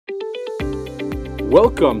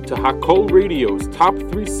Welcome to Hakol Radio's Top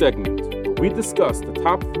 3 segment, where we discuss the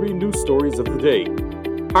top 3 news stories of the day.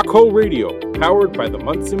 Hakol Radio, powered by the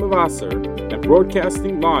Monsey Mavasser and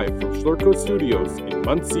broadcasting live from Schlurko Studios in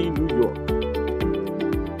Monsey, New York.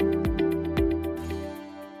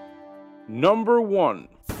 Number 1.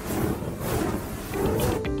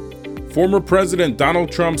 Former President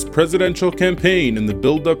Donald Trump's presidential campaign in the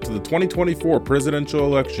build-up to the 2024 presidential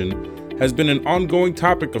election has been an ongoing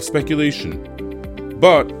topic of speculation.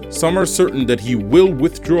 But some are certain that he will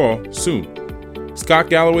withdraw soon. Scott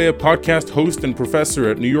Galloway, a podcast host and professor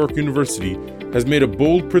at New York University, has made a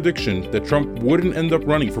bold prediction that Trump wouldn't end up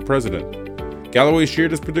running for president. Galloway shared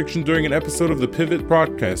his prediction during an episode of the Pivot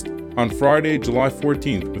podcast on Friday, July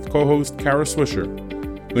 14th with co-host Kara Swisher.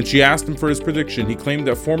 When she asked him for his prediction, he claimed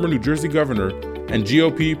that former New Jersey governor and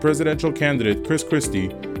GOP presidential candidate Chris Christie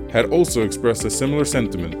had also expressed a similar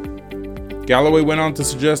sentiment. Galloway went on to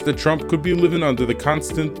suggest that Trump could be living under the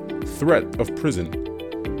constant threat of prison.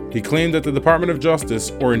 He claimed that the Department of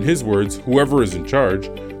Justice, or in his words, whoever is in charge,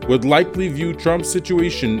 would likely view Trump's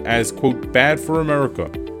situation as, quote, bad for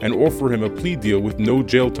America and offer him a plea deal with no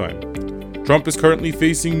jail time. Trump is currently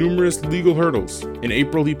facing numerous legal hurdles. In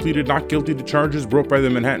April, he pleaded not guilty to charges brought by the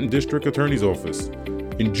Manhattan District Attorney's Office.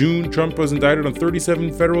 In June, Trump was indicted on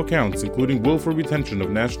 37 federal counts, including willful retention of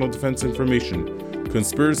national defense information,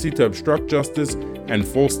 conspiracy to obstruct justice, and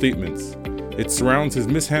false statements. It surrounds his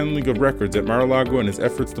mishandling of records at Mar-a-Lago and his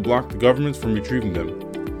efforts to block the government from retrieving them.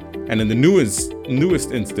 And in the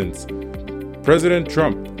newest instance, President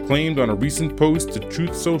Trump claimed on a recent post to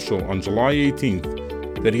Truth Social on July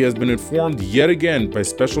 18th that he has been informed yet again by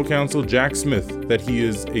special counsel Jack Smith that he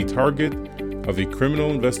is a target of a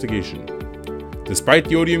criminal investigation. Despite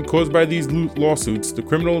the odium caused by these lawsuits, the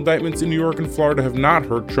criminal indictments in New York and Florida have not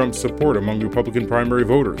hurt Trump's support among Republican primary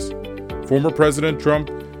voters. Former President Trump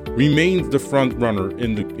remains the front runner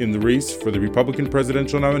in the race for the Republican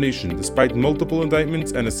presidential nomination, despite multiple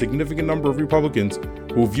indictments and a significant number of Republicans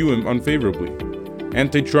who view him unfavorably.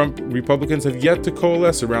 Anti-Trump Republicans have yet to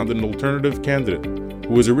coalesce around an alternative candidate,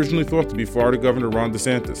 who was originally thought to be Florida Governor Ron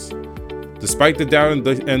DeSantis. Despite the doubt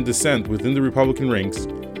and dissent within the Republican ranks,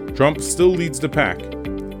 Trump still leads the pack.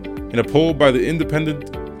 In a poll by The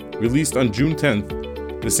Independent released on June 10th,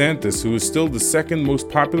 DeSantis, who is still the second most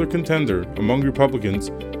popular contender among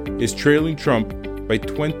Republicans, is trailing Trump by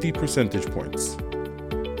 20 percentage points.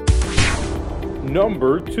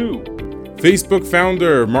 Number 2. Facebook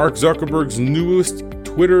founder Mark Zuckerberg's newest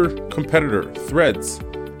Twitter competitor, Threads,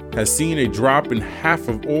 has seen a drop in half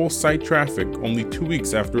of all site traffic only 2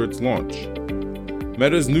 weeks after its launch.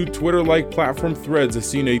 Meta's new Twitter-like platform Threads has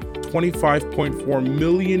seen a 25.4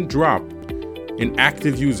 million drop in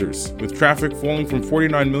active users, with traffic falling from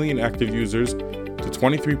 49 million active users to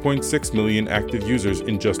 23.6 million active users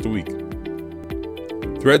in just a week.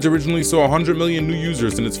 Threads originally saw 100 million new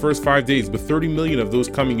users in its first 5 days, with 30 million of those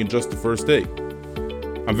coming in just the first day.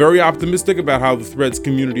 I'm very optimistic about how the Threads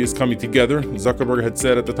community is coming together, Zuckerberg had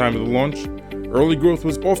said at the time of the launch. Early growth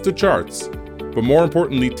was off the charts, but more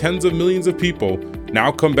importantly, tens of millions of people now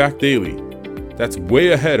come back daily. That's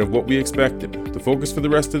way ahead of what we expected. The focus for the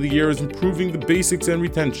rest of the year is improving the basics and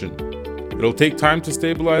retention. It'll take time to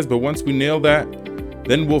stabilize, but once we nail that,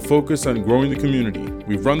 then we'll focus on growing the community.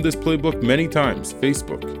 We've run this playbook many times: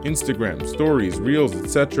 Facebook, Instagram, Stories, Reels,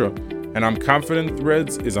 etc., and I'm confident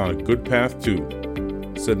Threads is on a good path too,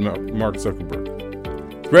 said Mark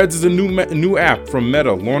Zuckerberg. Threads is a new app from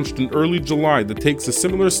Meta launched in early July that takes a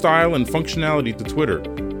similar style and functionality to Twitter.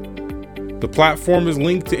 The platform is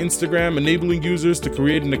linked to Instagram, enabling users to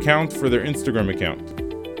create an account for their Instagram account.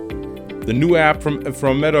 The new app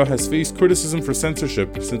from Meta has faced criticism for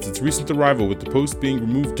censorship since its recent arrival, with the post being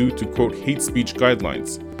removed due to, quote, hate speech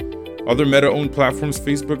guidelines. Other Meta-owned platforms,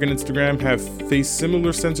 Facebook and Instagram, have faced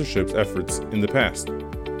similar censorship efforts in the past.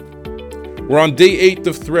 We're on day 8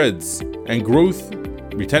 of Threads, and growth,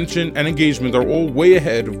 retention, and engagement are all way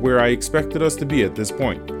ahead of where I expected us to be at this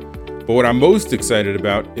point. But what I'm most excited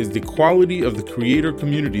about is the quality of the creator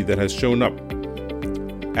community that has shown up.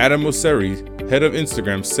 Adam Mosseri, head of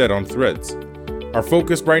Instagram, said on Threads, "Our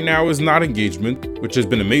focus right now is not engagement, which has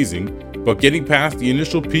been amazing, but getting past the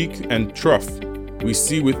initial peak and trough we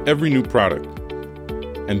see with every new product,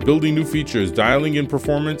 and building new features, dialing in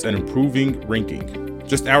performance, and improving ranking."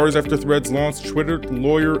 Just hours after Threads launched, Twitter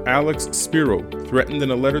lawyer Alex Spiro threatened in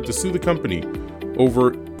a letter to sue the company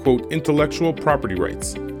over, quote, intellectual property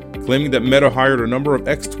rights, claiming that Meta hired a number of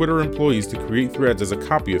ex-Twitter employees to create Threads as a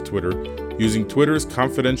copy of Twitter, using Twitter's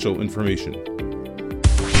confidential information.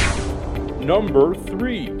 Number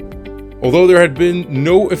 3. Although there had been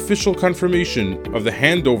no official confirmation of the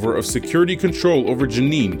handover of security control over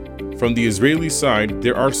Jenin from the Israeli side,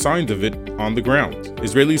 there are signs of it on the ground.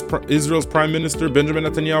 Israel's Prime Minister Benjamin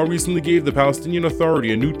Netanyahu recently gave the Palestinian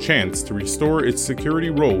Authority a new chance to restore its security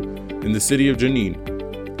role in the city of Jenin.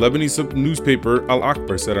 Lebanese newspaper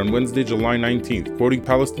Al-Akbar said on Wednesday, July 19th, quoting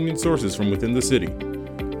Palestinian sources from within the city.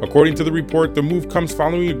 According to the report, the move comes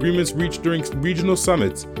following agreements reached during regional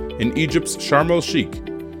summits in Egypt's Sharm el-Sheikh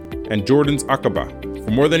and Jordan's Aqaba. For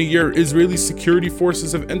more than a year, Israeli security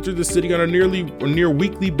forces have entered the city on a near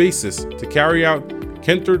weekly basis to carry out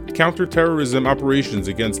counter-terrorism operations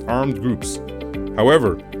against armed groups.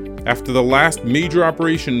 However, after the last major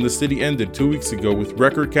operation in the city ended 2 weeks ago with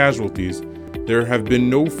record casualties, there have been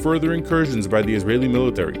no further incursions by the Israeli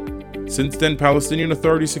military. Since then, Palestinian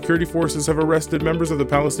Authority security forces have arrested members of the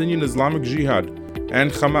Palestinian Islamic Jihad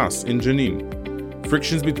and Hamas in Jenin.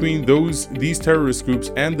 Frictions between these terrorist groups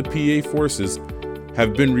and the PA forces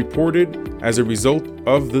have been reported as a result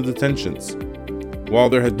of the detentions. While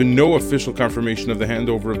there has been no official confirmation of the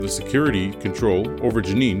handover of the security control over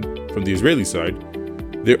Jenin from the Israeli side,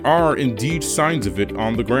 there are indeed signs of it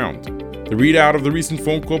on the ground. The readout of the recent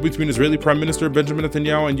phone call between Israeli Prime Minister Benjamin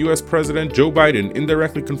Netanyahu and U.S. President Joe Biden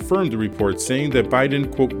indirectly confirmed the report, saying that Biden,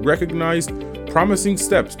 quote, recognized promising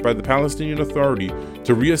steps by the Palestinian Authority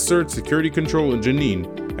to reassert security control in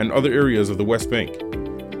Jenin and other areas of the West Bank.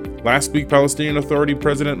 Last week, Palestinian Authority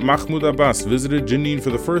President Mahmoud Abbas visited Jenin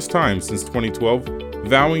for the first time since 2012,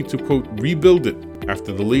 vowing to, quote, rebuild it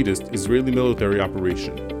after the latest Israeli military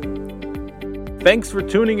operation. Thanks for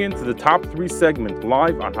tuning in to the Top 3 segment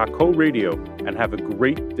live on Hakol Radio, and have a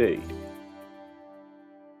great day.